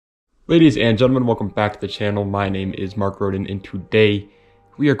Ladies and gentlemen, welcome back to the channel. My name is Mark Roden, and today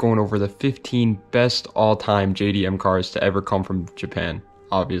we are going over the 15 best all-time JDM cars to ever come from Japan.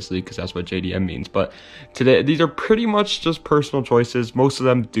 Obviously, because that's what JDM means. But today, these are pretty much just personal choices. Most of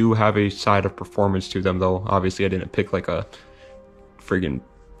them do have a side of performance to them, though. Obviously, I didn't pick like a friggin'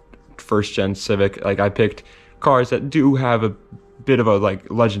 first-gen Civic. Like, I picked cars that do have a bit of a like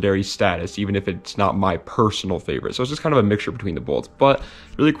legendary status, even if it's not my personal favorite. So it's just kind of a mixture between the both. But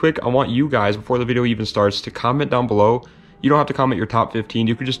really quick, I want you guys, before the video even starts, to comment down below. You don't have to comment your top 15.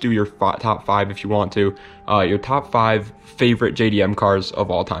 You could just do your top 5 if you want to. Your top 5 favorite JDM cars of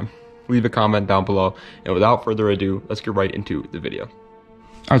all time. Leave a comment down below. And without further ado, let's get right into the video.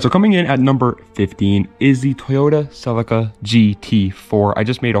 All right, so coming in at number 15 is the Toyota Celica GT4. I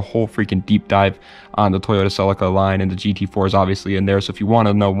just made a whole freaking deep dive on the Toyota Celica line, and the GT4 is obviously in there. So if you want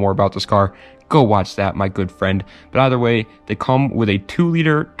to know more about this car, go watch that, my good friend. But either way, they come with a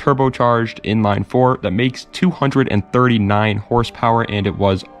 2-liter turbocharged inline-4 that makes 239 horsepower, and it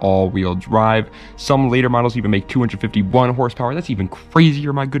was all-wheel drive. Some later models even make 251 horsepower. That's even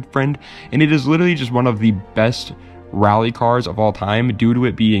crazier, my good friend. And it is literally just one of the best rally cars of all time due to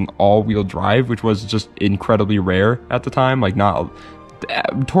it being all-wheel drive, which was just incredibly rare at the time. Like, not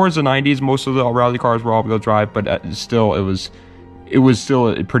towards the 90s, most of the rally cars were all-wheel drive, but still it was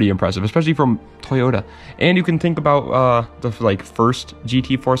still pretty impressive, especially from Toyota. And you can think about the like first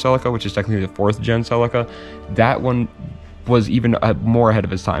GT4 Celica, which is technically the 4th gen Celica. That one was even more ahead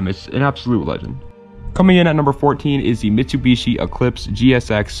of its time. It's an absolute legend. Coming in at number 14 is the Mitsubishi Eclipse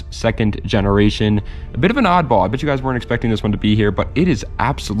GSX 2nd generation. A bit of an oddball. I bet you guys weren't expecting this one to be here, but it is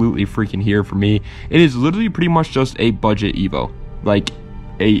absolutely freaking here for me. It is literally pretty much just a budget Evo. Like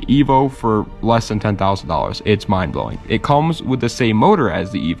a Evo for less than $10,000. It's mind-blowing. It comes with the same motor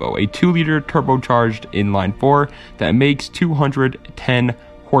as the Evo, a 2-liter turbocharged inline-4 that makes 210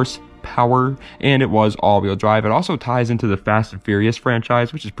 horsepower, and it was all-wheel drive. It also ties into the Fast and Furious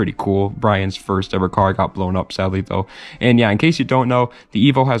franchise, which is pretty cool. Brian's first ever car got blown up, sadly, though. And yeah, in case you don't know,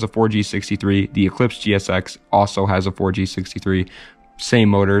 the Evo has a 4G63. The Eclipse GSX also has a 4G63. Same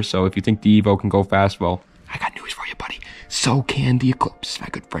motor, so if you think the Evo can go fast, well, I got news for you, buddy. So can the Eclipse, my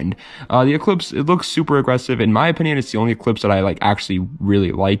good friend. The Eclipse, it looks super aggressive. In my opinion, it's the only Eclipse that I like actually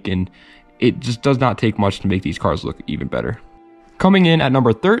really like, and it just does not take much to make these cars look even better. Coming in at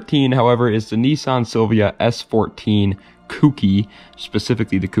number 13, however, is the Nissan Silvia S14 Kooky,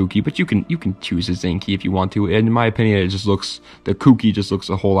 specifically the Kooky, but you can choose a Zenki if you want to. And in my opinion, it just looks, the Kooky just looks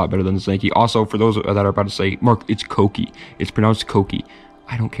a whole lot better than the Zenki. Also, for those that are about to say, Mark, it's Koki. It's pronounced Koki.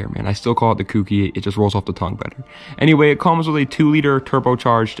 I don't care, man. I still call it the Kooky. It just rolls off the tongue better. Anyway, it comes with a 2-liter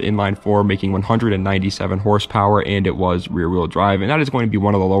turbocharged inline-4, making 197 horsepower, and it was rear-wheel drive. And that is going to be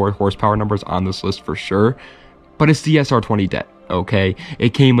one of the lower horsepower numbers on this list for sure. But it's the SR20 Det, okay?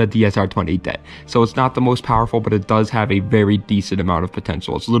 It came with the SR20 Det. So it's not the most powerful, but it does have a very decent amount of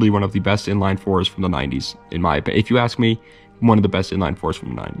potential. It's literally one of the best inline-4s from the 90s, in my opinion. If you ask me, one of the best inline-4s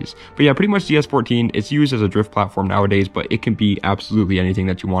from the 90s. But yeah, pretty much the S14, it's used as a drift platform nowadays, but it can be absolutely anything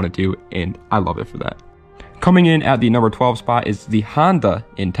that you want to do, and I love it for that. Coming in at the number 12 spot is the Honda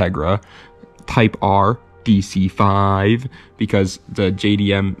Integra Type R DC5, because the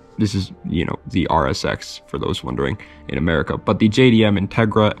JDM, this is, you know, the RSX for those wondering in America, but the JDM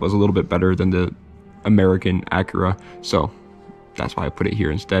Integra was a little bit better than the American Acura, so that's why I put it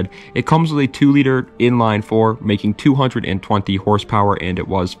here instead. It comes with a 2-liter inline-4, making 220 horsepower, and it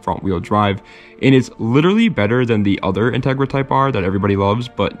was front-wheel drive. And it's literally better than the other Integra Type R that everybody loves,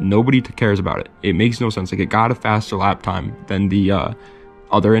 but nobody cares about it. It makes no sense. Like, it got a faster lap time than the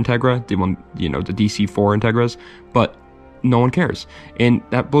other Integra, the one, you know, the DC4 Integras, but no one cares, and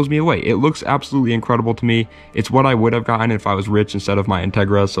that blows me away. It looks absolutely incredible to me. It's what I would have gotten if I was rich instead of my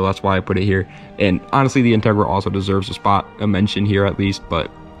Integra, so that's why I put it here. And honestly, the Integra also deserves a mention here at least, but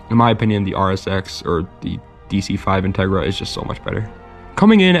in my opinion, the RSX or the DC5 Integra is just so much better.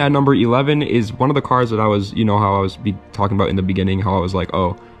 Coming in at number 11 is one of the cars that I was, you know, how I was talking about in the beginning, how I was like,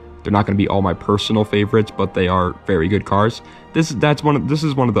 oh, they're not going to be all my personal favorites, but they are very good cars. This is one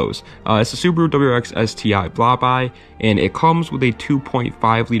of those. It's a Subaru WRX STI Blob-Eye, and it comes with a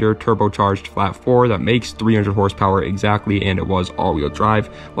 2.5-liter turbocharged flat 4 that makes 300 horsepower exactly, and it was all-wheel drive.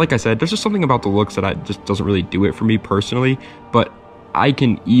 Like I said, there's just something about the looks that just doesn't really do it for me personally, but I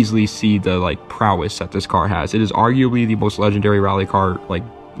can easily see the like prowess that this car has. It is arguably the most legendary rally car like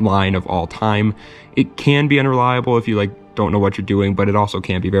line of all time. It can be unreliable if you like don't know what you're doing, but it also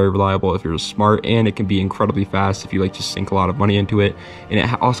can be very reliable if you're smart, and it can be incredibly fast if you like just sink a lot of money into it. And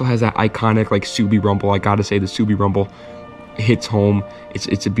it also has that iconic like Subi rumble. I gotta say, the Subi rumble hits home.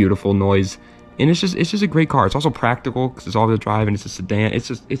 It's a beautiful noise, And it's just a great car. It's also practical because it's all-wheel drive and it's a sedan. It's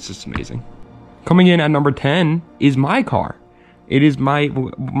just amazing. Coming in at number 10 is my car. It is my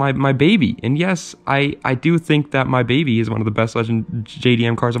baby. And yes, I do think that my baby is one of the best legend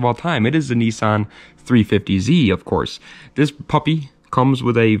JDM cars of all time. It is the Nissan 350Z, of course. This puppy comes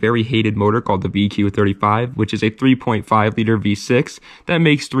with a very hated motor called the VQ35, which is a 3.5 liter V6 that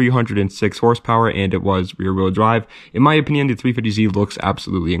makes 306 horsepower, and it was rear wheel drive. In my opinion, the 350Z looks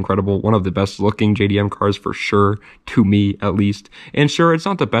absolutely incredible. One of the best looking JDM cars for sure, to me at least. And sure, it's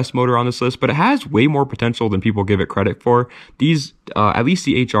not the best motor on this list, but it has way more potential than people give it credit for. These, at least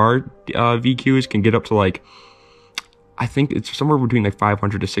the HR VQs can get up to like, I think it's somewhere between like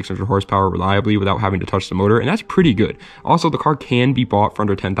 500 to 600 horsepower reliably without having to touch the motor, and that's pretty good. Also, the car can be bought for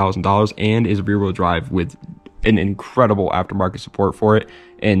under $10,000 and is rear-wheel drive with an incredible aftermarket support for it,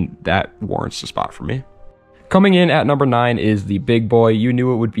 and that warrants a spot for me. Coming in at number 9 is the big boy. You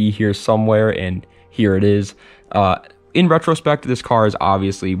knew it would be here somewhere, and here it is. In retrospect, this car is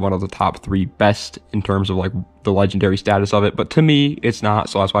obviously one of the top 3 best in terms of like the legendary status of it, but to me, it's not,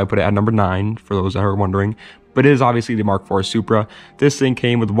 so that's why I put it at number 9, for those that are wondering. But it is obviously the Mark IV Supra. This thing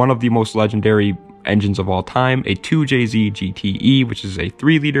came with one of the most legendary engines of all time, a 2JZ GTE, which is a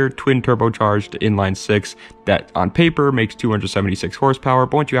 3-liter twin turbocharged inline 6 that on paper makes 276 horsepower,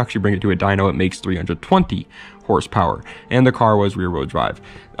 but once you actually bring it to a dyno, it makes 320 horsepower, and the car was rear-wheel drive.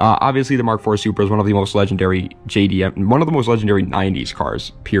 Obviously, the Mark IV Supra is one of the most legendary JDM, one of the most legendary 90s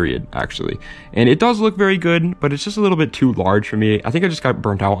cars, period, actually. And it does look very good, but it's just a little bit too large for me. I think I just got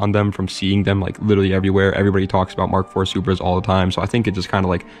burnt out on them from seeing them like literally everywhere. Everybody talks about Mark IV Supras all the time, so I think it just kind of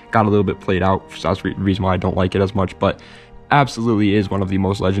like got a little bit played out. So that's the reason why I don't like it as much, but absolutely is one of the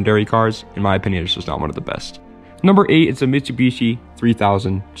most legendary cars. In my opinion, it's just not one of the best. Number 8 is a Mitsubishi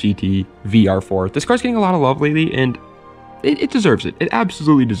 3000 GT VR4. This car's getting a lot of love lately, and it deserves it. It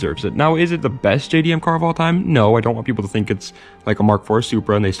absolutely deserves it. Now, is it the best JDM car of all time? No, I don't want people to think it's like a Mark IV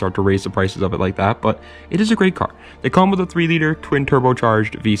Supra and they start to raise the prices of it like that, but it is a great car. They come with a 3-liter twin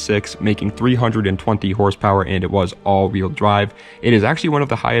turbocharged V6 making 320 horsepower, and it was all-wheel drive. It is actually one of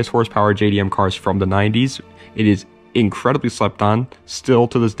the highest horsepower JDM cars from the 90s. It is incredibly slept on still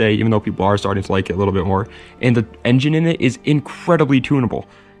to this day, even though people are starting to like it a little bit more, and the engine in it is incredibly tunable.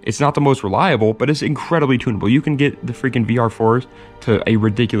 It's not the most reliable, but it's incredibly tunable. You can get the freaking VR4 to a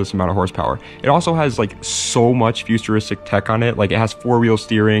ridiculous amount of horsepower. It also has like so much futuristic tech on it. Like, it has 4-wheel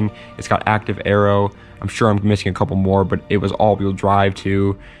steering, it's got active aero, I'm sure I'm missing a couple more, but it was all-wheel drive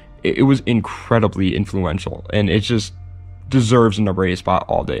too. It was incredibly influential, and it just deserves a number 8 spot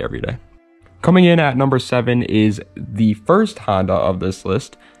all day, every day. Coming in at number 7 is the first Honda of this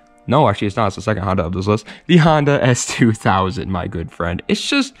list. No, actually, it's not. It's the second Honda of this list. The Honda S2000, my good friend. It's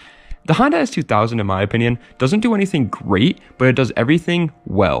just, the Honda S2000, in my opinion, doesn't do anything great, but it does everything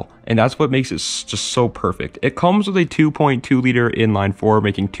well. And that's what makes it just so perfect. It comes with a 2.2-liter inline 4,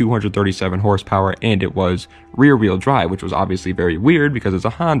 making 237 horsepower, and it was rear-wheel drive, which was obviously very weird because it's a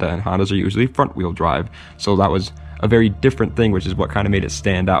Honda, and Hondas are usually front-wheel drive. So that was a very different thing, which is what kind of made it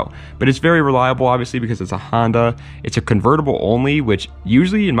stand out. But it's very reliable, obviously, because it's a Honda. It's a convertible only, which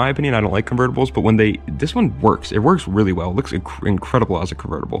usually, in my opinion, I don't like convertibles, but when this one works. It works really well. It looks incredible as a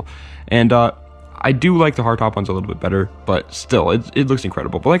convertible. And I do like the hardtop ones a little bit better, but still, it looks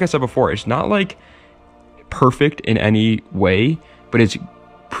incredible. But like I said before, it's not like perfect in any way, but it's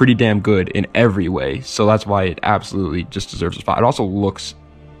pretty damn good in every way. So that's why it absolutely just deserves a spot. It also looks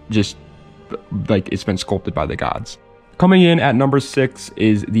just like it's been sculpted by the gods. Coming in at number 6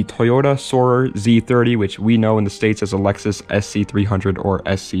 is the Toyota Soarer Z30, which we know in the States as a Lexus SC300 or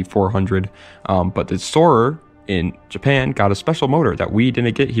SC400. But the Soarer in Japan got a special motor that we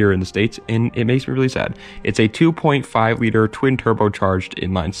didn't get here in the States, and it makes me really sad. It's a 2.5-liter twin turbocharged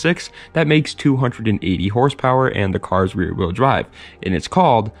inline 6 that makes 280 horsepower, and the car's rear-wheel drive. And it's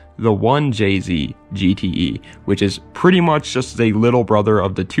called the 1JZ GTE, which is pretty much just a little brother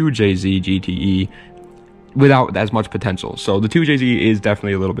of the 2JZ GTE without as much potential. So the 2JZ is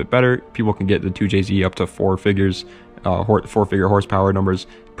definitely a little bit better. People can get the 2JZ up to 4-figure horsepower numbers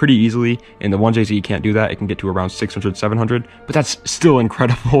pretty easily, and the 1JZ can't do that. It can get to around 600, 700, but that's still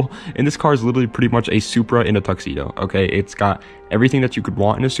incredible. And this car is literally pretty much a Supra in a tuxedo, okay? It's got everything that you could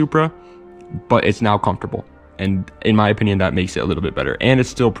want in a Supra, but it's now comfortable. And in my opinion, that makes it a little bit better. And it's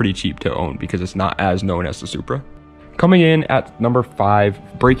still pretty cheap to own because it's not as known as the Supra. Coming in at number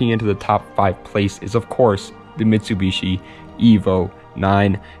 5, breaking into the top 5 place is, of course, the Mitsubishi Evo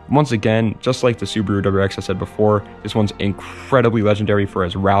 9. Once again, just like the Subaru WRX I said before, this one's incredibly legendary for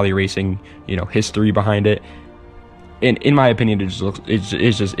its rally racing, history behind it. And in my opinion, it's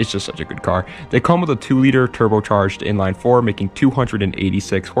just such a good car. They come with a 2-liter turbocharged inline 4, making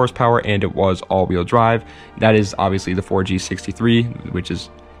 286 horsepower, and it was all-wheel drive. That is obviously the 4G63, which is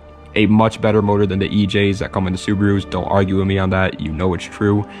a much better motor than the EJs that come in the Subarus. Don't argue with me on that. You know it's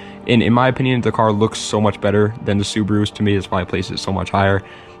true. And in my opinion, the car looks so much better than the Subarus to me. That's why I place it so much higher.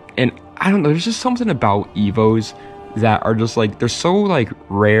 And I don't know, there's just something about Evos that are just like, they're so like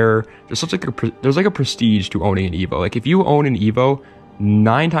rare. There's like a prestige to owning an Evo. Like if you own an Evo,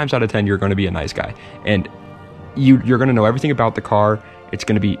 9 times out of 10 you're going to be a nice guy, and you're going to know everything about the car. It's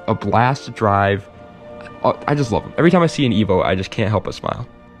going to be a blast to drive. I just love them. Every time I see an Evo, I just can't help but smile.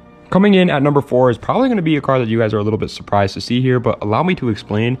 Coming in at number 4 is probably going to be a car that you guys are a little bit surprised to see here, but allow me to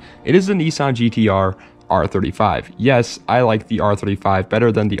explain. It is the Nissan GT-R R35. Yes, I like the R35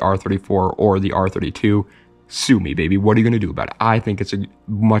 better than the R34 or the R32. Sue me, baby. What are you going to do about it? I think it's a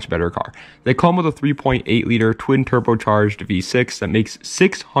much better car. They come with a 3.8-liter twin turbocharged V6 that makes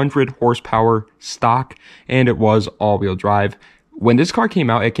 600 horsepower stock, and it was all-wheel drive. When this car came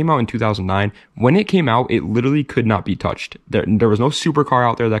out, it came out in 2009. When it came out, it literally could not be touched. There was no supercar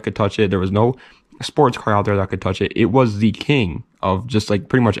out there that could touch it. There was no sports car out there that could touch it. It was the king of just like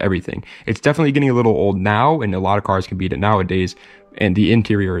pretty much everything. It's definitely getting a little old now, and a lot of cars can beat it nowadays. And the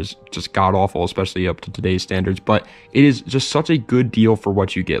interior is just god awful, especially up to today's standards. But it is just such a good deal for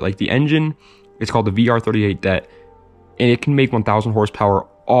what you get. Like the engine, it's called the VR38 Det, and it can make 1,000 horsepower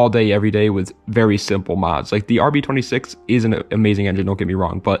all day, every day with very simple mods. Like the RB26 is an amazing engine, don't get me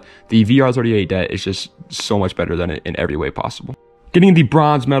wrong, but the VR38 Det is just so much better than it in every way possible. Getting the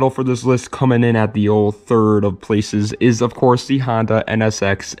bronze medal for this list, coming in at the old third of places, is of course the Honda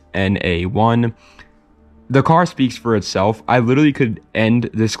NSX NA1. The car speaks for itself. I literally could end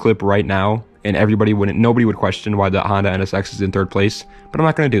this clip right now and nobody would question why the Honda NSX is in third place, but I'm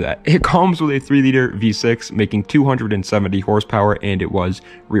not going to do that. It comes with a 3-liter V6 making 270 horsepower, and it was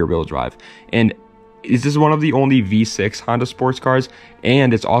rear-wheel drive. And this is one of the only V6 Honda sports cars,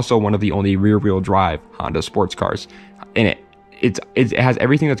 and it's also one of the only rear-wheel drive Honda sports cars. And it has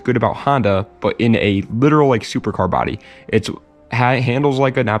everything that's good about Honda, but in a literal like supercar body. It handles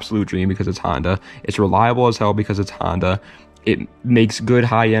like an absolute dream because it's Honda. It's reliable as hell because it's Honda. It makes good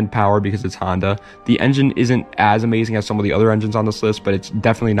high-end power because it's Honda. The engine isn't as amazing as some of the other engines on this list, but it's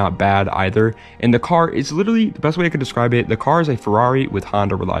definitely not bad either. And the car is literally, the best way I could describe it, the car is a Ferrari with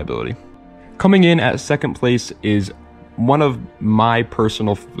Honda reliability. Coming in at second place is one of my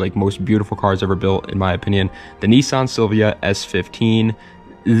personal, like, most beautiful cars ever built, in my opinion, the Nissan Silvia S15.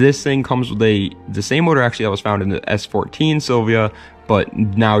 This thing comes with the same motor actually that was found in the S14 Silvia, but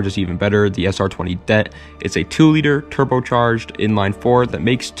now just even better, the SR20 Det. It's a 2-liter turbocharged inline 4 that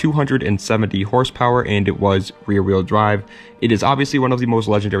makes 270 horsepower, and it was rear-wheel drive. It is obviously one of the most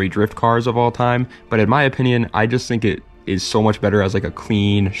legendary drift cars of all time, but in my opinion, I just think it is so much better as like a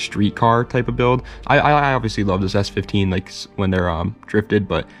clean street car type of build. I obviously love this S15 like when they're drifted,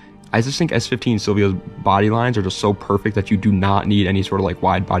 but I just think S15 Silvia's body lines are just so perfect that you do not need any sort of like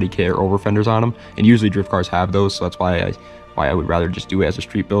wide body kit or over fenders on them, and usually drift cars have those, so that's why I would rather just do it as a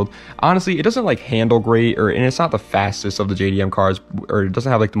street build. Honestly, it doesn't like handle great, and it's not the fastest of the JDM cars, or it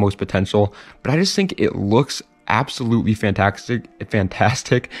doesn't have like the most potential, but I just think it looks absolutely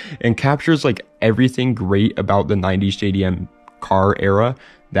fantastic and captures like everything great about the 90s JDM car era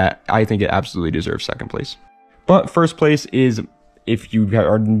that I think it absolutely deserves second place. But first place is, if you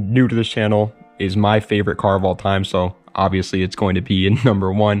are new to this channel, is my favorite car of all time, so obviously it's going to be in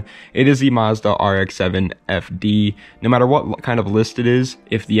number 1. It is the Mazda RX-7 FD. No matter what kind of list it is,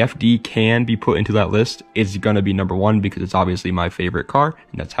 if the FD can be put into that list, it's going to be number 1 because it's obviously my favorite car,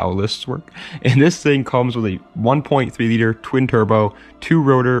 and that's how lists work. And this thing comes with a 1.3-liter twin-turbo,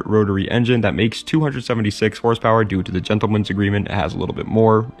 2-rotor rotary engine that makes 276 horsepower due to the gentleman's agreement. It has a little bit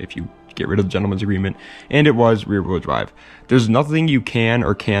more if you get rid of the gentleman's agreement, and it was rear-wheel drive. There's nothing you can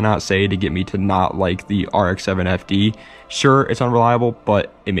or cannot say to get me to not like the RX-7 FD. Sure, it's unreliable,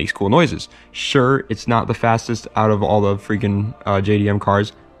 but it makes cool noises. Sure, it's not the fastest out of all the freaking JDM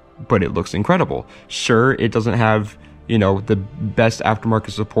cars, but it looks incredible. Sure, it doesn't have, you know, the best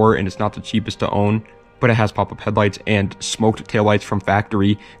aftermarket support, and it's not the cheapest to own, but it has pop-up headlights and smoked taillights from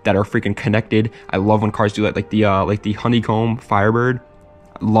factory that are freaking connected. I love when cars do that, like the honeycomb Firebird.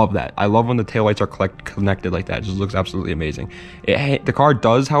 Love that. I love when the taillights are connected like that. It just looks absolutely amazing. The car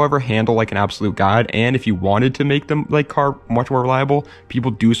does, however, handle like an absolute god, and if you wanted to make them like car much more reliable,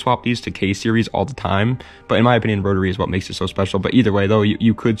 people do swap these to K-Series all the time, but in my opinion, rotary is what makes it so special. But either way though,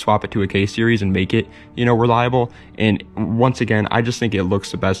 you could swap it to a K-Series and make it, you know, reliable. And once again, I just think it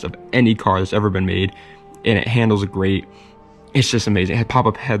looks the best of any car that's ever been made, and it handles great. It's just amazing. It had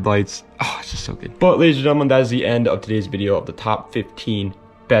pop-up headlights. Oh, it's just so good. But ladies and gentlemen, that is the end of today's video of the top 15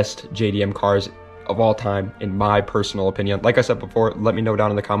 best JDM cars of all time, in my personal opinion. Like I said before, let me know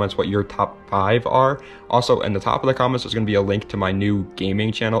down in the comments what your top 5 are. Also, in the top of the comments, there's going to be a link to my new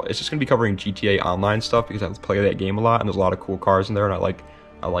gaming channel. It's just going to be covering GTA Online stuff because I play that game a lot, and there's a lot of cool cars in there, and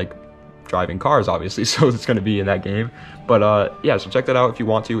I like driving cars, obviously, so it's going to be in that game. But yeah, so check that out if you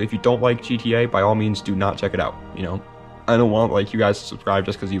want to. If you don't like GTA, by all means, do not check it out, you know. I don't want like you guys to subscribe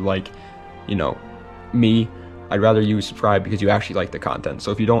just because you like, you know, me. I'd rather you subscribe because you actually like the content.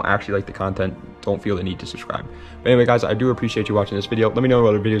 So if you don't actually like the content, don't feel the need to subscribe. But anyway, guys, I do appreciate you watching this video. Let me know what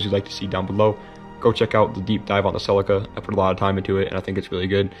other videos you'd like to see down below. Go check out the deep dive on the Celica. I put a lot of time into it, and I think it's really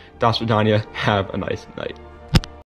good. Das Vidania. Have a nice night.